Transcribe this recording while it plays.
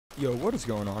Yo, what is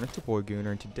going on? It's your boy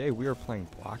Gooner, and today we are playing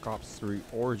Black Ops 3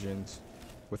 Origins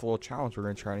with a little challenge. We're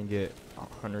gonna try and get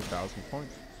 100,000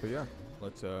 points. So yeah,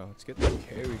 let's get this.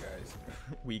 Okay,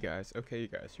 you guys,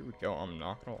 here we go. I'm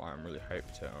not gonna lie, I'm really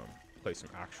hyped to play some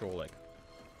actual like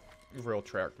real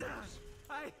track maps.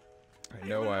 I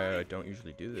know I don't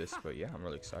usually do this, but yeah, I'm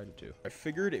really excited to. I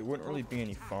figured it wouldn't really be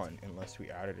any fun unless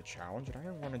we added a challenge, and I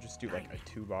didn't want to just do like a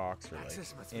 2-box or like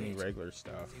any regular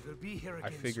stuff. I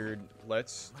figured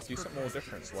let's do something a little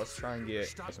different. So let's try and get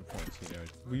some points. You know,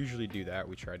 we usually do that.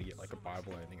 We try to get like a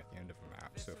Bible ending at the end of a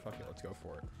map. So fuck it, let's go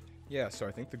for it. Yeah, so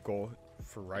I think the goal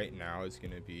for right now is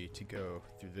going to be to go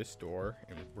through this door,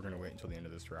 and we're going to wait until the end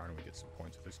of this round and we get some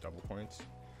points with this double points.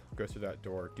 Go through that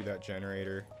door, do that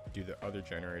generator, do the other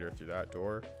generator through that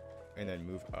door, and then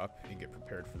move up and get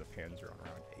prepared for the Panzer on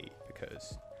round 8,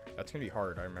 because that's gonna be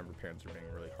hard. I remember Panzer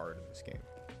being really hard in this game.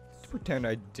 Let's pretend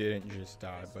I didn't just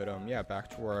die, but yeah, back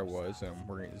to where I was.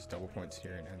 We're gonna get this double points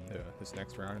here and end this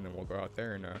next round, and then we'll go out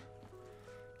there and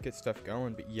get stuff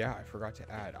going. But yeah, I forgot to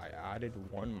add. I added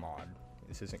one mod.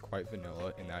 This isn't quite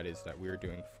vanilla, and that is that we are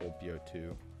doing full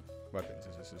BO2 weapons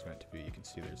as this is meant to be. You can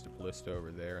see there's the ballista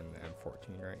over there and the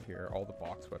M14 right here. All the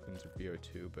box weapons are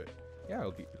BO2, but yeah,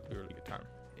 it'll be a really good time.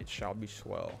 It shall be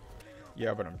swell.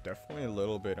 Yeah, but I'm definitely a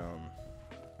little bit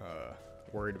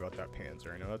worried about that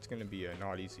Panzer. I know that's going to be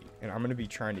not easy, and I'm going to be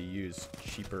trying to use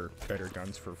cheaper, better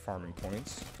guns for farming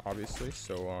points, obviously.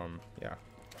 So yeah,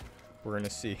 we're going to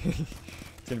see.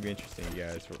 It's going to be interesting,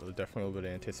 guys. Definitely a little bit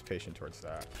of anticipation towards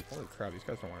that. Holy crap, these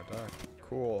guys don't want to die.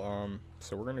 Cool.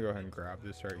 So we're going to go ahead and grab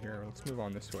this right here. Let's move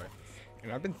on this way.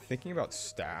 And I've been thinking about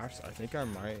staffs. I think I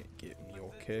might get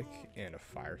Mule Kick and a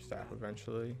Fire Staff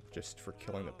eventually, just for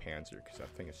killing the Panzer, because that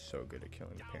thing is so good at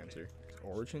killing the Panzer.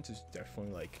 Origins is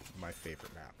definitely like my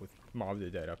favorite map, with Mob of the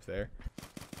Dead up there.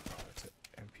 Oh, that's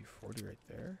an MP40 right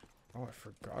there. Oh, I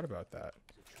forgot about that.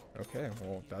 Okay,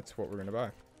 well, that's what we're going to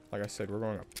buy. Like I said, we're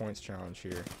going a points challenge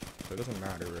here, so it doesn't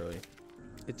matter really.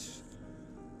 It's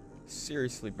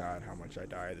seriously bad how much I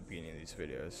die at the beginning of these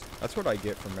videos. That's what I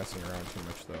get for messing around too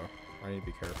much though. I need to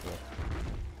be careful.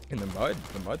 And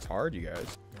the mud's hard, you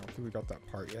guys. I don't think we got that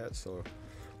part yet, so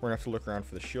we're gonna have to look around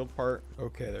for the shield part.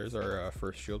 Okay, there's our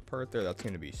first shield part there. That's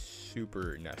gonna be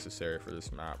super necessary for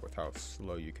this map with how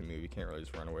slow you can move. You can't really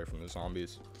just run away from the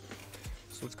zombies.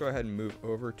 So let's go ahead and move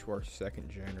over to our second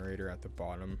generator at the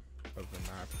bottom of the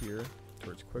map here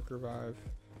towards quick revive.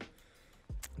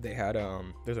 They had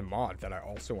there's a mod that I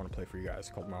also want to play for you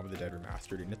guys called Mob of the Dead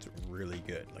Remastered, and it's really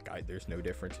good. Like there's no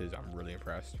differences. I'm really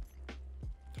impressed.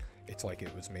 It's like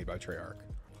it was made by Treyarch.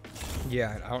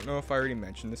 Yeah, I don't know if I already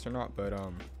mentioned this or not, but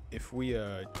if we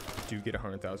do get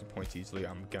 100,000 points easily,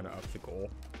 I'm gonna up the goal.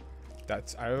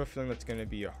 I have a feeling that's gonna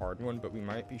be a hard one, but we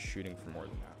might be shooting for more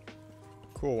than that.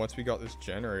 Cool, once we got this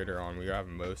generator on, we have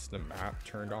most of the map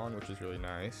turned on, which is really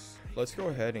nice. Let's go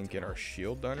ahead and get our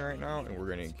shield done right now, and we're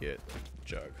gonna get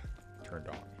Jug turned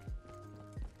on.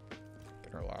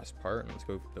 Get our last part, and let's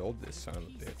go build this son of a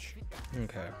bitch.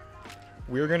 Okay,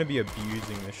 we're gonna be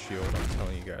abusing the shield, I'm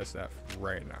telling you guys that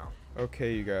right now.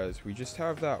 Okay, you guys, we just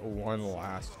have that one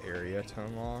last area to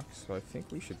unlock, so I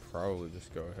think we should probably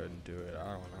just go ahead and do it.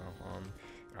 I don't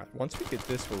know. Once we get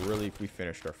this, we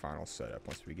finished our final setup.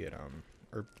 Once we get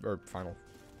our final,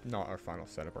 not our final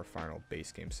setup, our final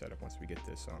base game setup. Once we get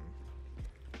this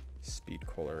speed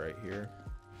cola right here,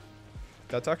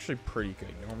 that's actually pretty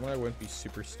good. Normally I wouldn't be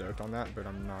super stoked on that, but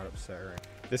I'm not upset right.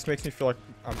 This makes me feel like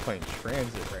I'm playing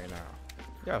Transit right now.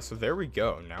 Yeah, so there we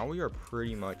go. Now we are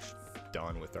pretty much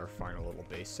done with our final little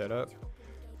base setup.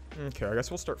 Okay, I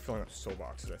guess we'll start filling up soul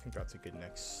boxes. I think that's a good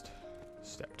next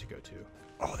step to go to.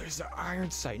 Oh, there's the iron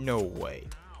sight. No way.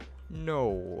 No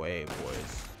way,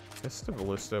 boys. Guess the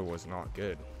ballista was not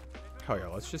good. Hell yeah,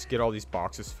 let's just get all these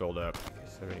boxes filled up.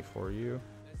 74 you.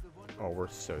 Oh, we're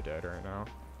so dead right now.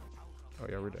 Oh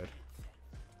yeah, we're dead.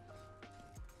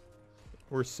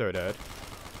 We're so dead.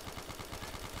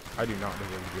 I do not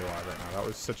deserve to be alive right now. That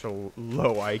was such a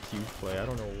low IQ play. I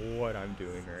don't know what I'm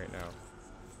doing right now.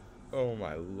 Oh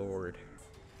my lord.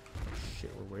 Oh,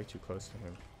 shit, we're way too close to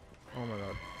him. Oh my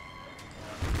god.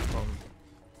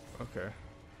 Okay.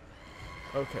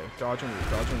 Okay, dodge and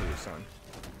weave, son.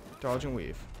 Dodge and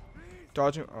weave.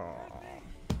 Dodge and... Oh.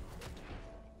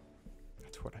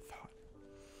 That's what I thought.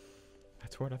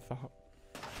 That's what I thought.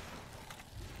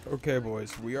 Okay,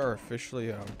 boys, we are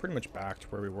officially pretty much back to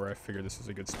where we were. I figured this is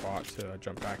a good spot to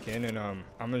jump back in, and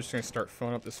I'm just going to start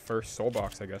filling up this first soul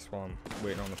box, I guess, while I'm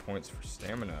waiting on the points for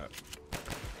stamina.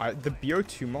 The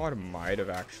BO2 mod might have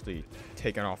actually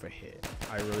taken off a hit.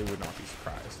 I really would not be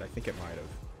surprised. I think it might have.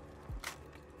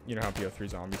 you know how BO3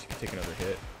 zombies, you can take another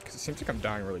hit. Because it seems like I'm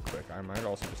dying really quick. I might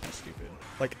also just be stupid.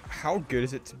 Like, how good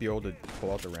is it to be able to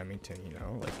pull out the Remington, you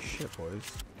know? Like, shit, boys.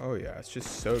 Oh, yeah, it's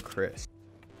just so crisp.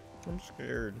 I'm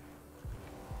scared.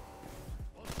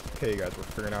 Okay, guys, we're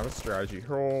figuring out a strategy.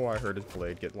 Oh, I heard his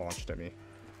blade get launched at me.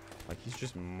 Like, he's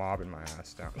just mobbing my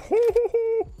ass down.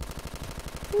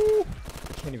 I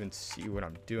can't even see what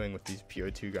I'm doing with these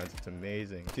PO2 guns. It's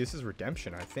amazing. See, this is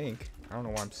redemption, I think. I don't know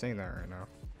why I'm saying that right now.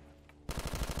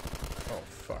 Oh,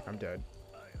 fuck, I'm dead.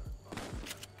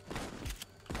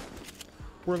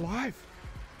 We're live.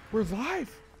 We're live.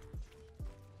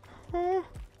 Oh.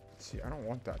 See, I don't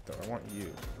want that, though. I want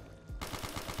you.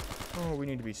 Oh, we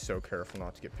need to be so careful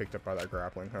not to get picked up by that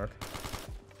grappling hook.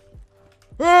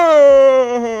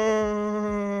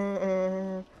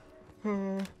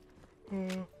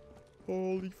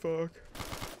 Holy fuck.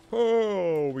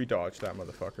 Oh, we dodged that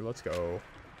motherfucker. Let's go.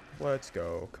 Let's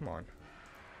go. Come on.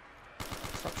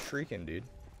 Stop shrieking, dude.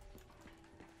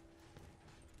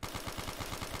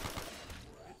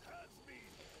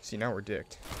 See, now we're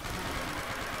dicked.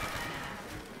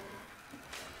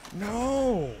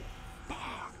 No!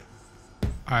 Fuck.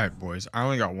 Alright, boys. I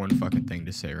only got one fucking thing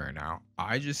to say right now.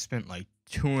 I just spent like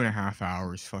 2.5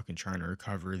 hours fucking trying to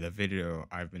recover the video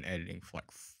I've been editing for like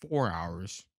 4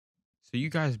 hours. So you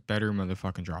guys better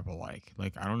motherfucking drop a like.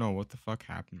 Like, I don't know what the fuck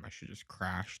happened. My shit just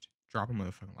crashed. Drop a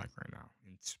motherfucking like right now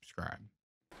and subscribe.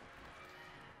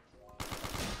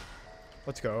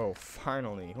 Let's go.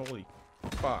 Finally. Holy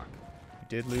fuck. We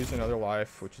did lose another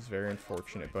life, which is very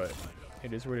unfortunate, but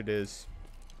it is what it is.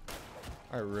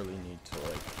 I really need to,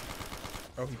 like...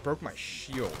 Oh, he broke my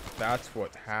shield. That's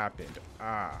what happened.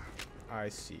 Ah, I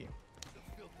see.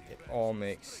 It all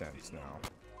makes sense now.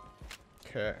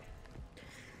 Okay.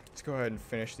 Let's go ahead and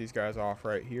finish these guys off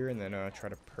right here and then try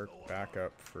to perk back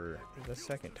up for the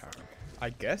second time.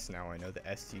 I guess now I know the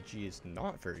STG is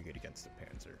not very good against the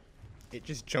Panzer. It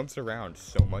just jumps around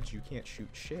so much you can't shoot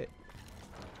shit.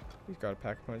 He's got a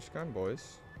pack-a-punch gun,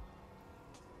 boys.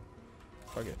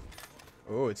 Fuck it.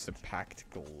 Oh, it's the packed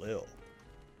glil.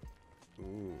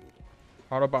 Ooh.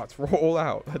 Autobots, roll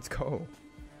out. Let's go.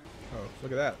 Oh,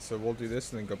 look at that. So we'll do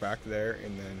this and then go back there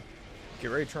and then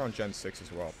get ready to turn on Gen 6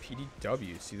 as well.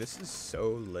 PDW. See, this is so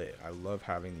lit. I love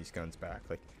having these guns back.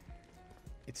 Like,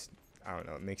 it's, I don't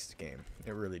know, it makes the game.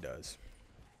 It really does.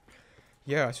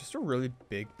 Yeah, it's just a really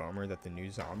big bummer that the new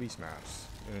zombies maps,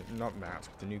 not maps,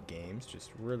 but the new games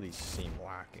just really seem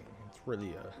lacking. It's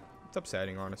really, it's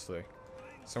upsetting, honestly.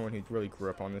 Someone who really grew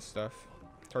up on this stuff,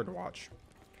 it's hard to watch.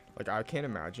 Like, I can't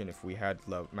imagine if we had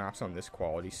maps on this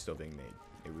quality still being made.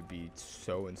 It would be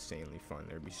so insanely fun.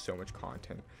 There'd be so much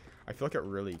content. I feel like it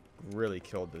really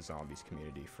killed the zombies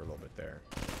community for a little bit there.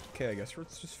 Okay, I guess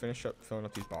let's just finish up filling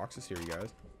up these boxes here, you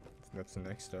guys. That's the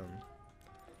next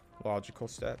logical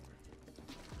step.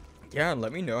 Yeah, and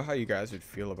let me know how you guys would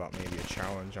feel about maybe a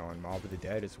challenge on Mob of the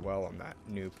Dead as well on that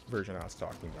new version I was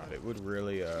talking about. It would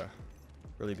really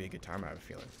be a good time, I have a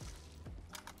feeling.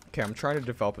 Okay, I'm trying to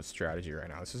develop a strategy right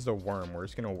now. This is the worm. We're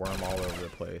just gonna worm all over the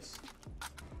place.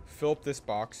 Fill up this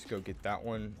box, go get that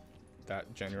one,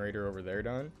 that generator over there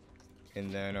done, and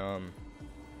then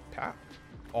tap.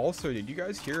 Also, did you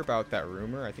guys hear about that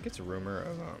rumor? I think it's a rumor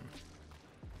of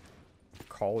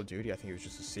Call of Duty. I think it was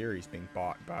just a series being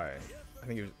bought by, I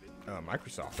think it was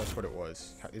Microsoft. That's what it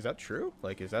was. Is that true?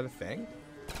 Like, is that a thing?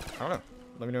 I don't know.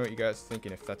 Let me know what you guys think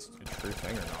and if that's a true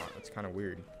thing or not. It's kind of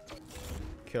weird.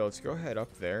 Okay, let's go ahead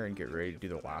up there and get ready to do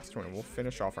the last one, and we'll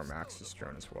finish off our Maxis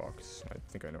drone as well, because I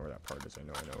think I know where that part is. I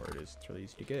know where it is. It's really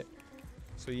easy to get.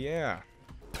 So yeah,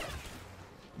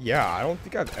 I don't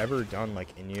think I've ever done like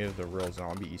any of the real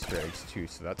zombie Easter eggs too,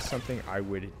 so that's something I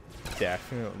would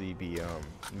definitely be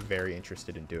very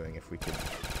interested in doing if we could,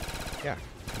 yeah,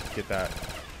 get that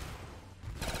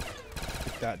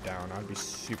down. I'd be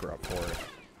super up for it.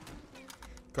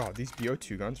 God, these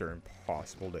BO2 guns are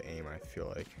impossible to aim, I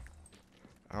feel like.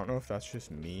 I don't know if that's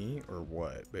just me or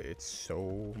what, but it's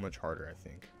so much harder, I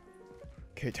think.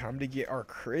 Okay, time to get our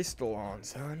crystal on,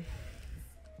 son.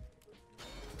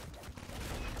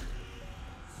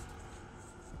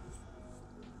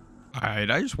 Alright,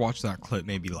 I just watched that clip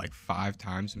maybe like 5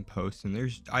 times in post, and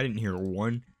I didn't hear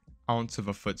 1 ounce of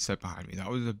a footstep behind me. That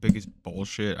was the biggest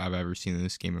bullshit I've ever seen in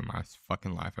this game in my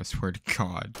fucking life, I swear to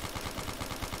God.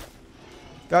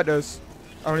 That does.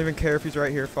 I don't even care if he's right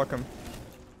here. Fuck him.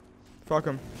 Fuck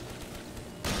him.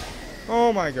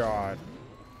 Oh my God.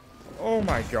 Oh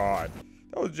my God.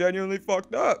 That was genuinely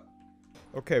fucked up.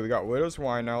 Okay, we got Widow's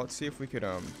Wine now. Let's see if we could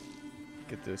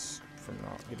get this from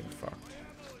not getting fucked.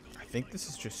 I think this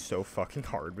is just so fucking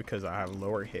hard because I have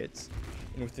lower hits,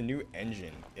 and with the new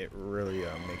engine, it really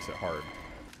makes it hard.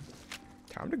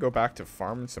 Time to go back to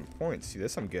farming some points. See,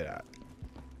 this I'm good at.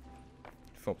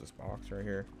 Fill up this box right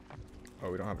here.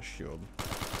 Oh, we don't have a shield.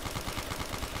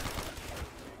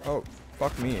 Oh,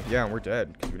 fuck me. Yeah, and we're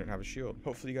dead because we didn't have a shield.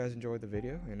 Hopefully you guys enjoyed the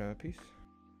video, and peace.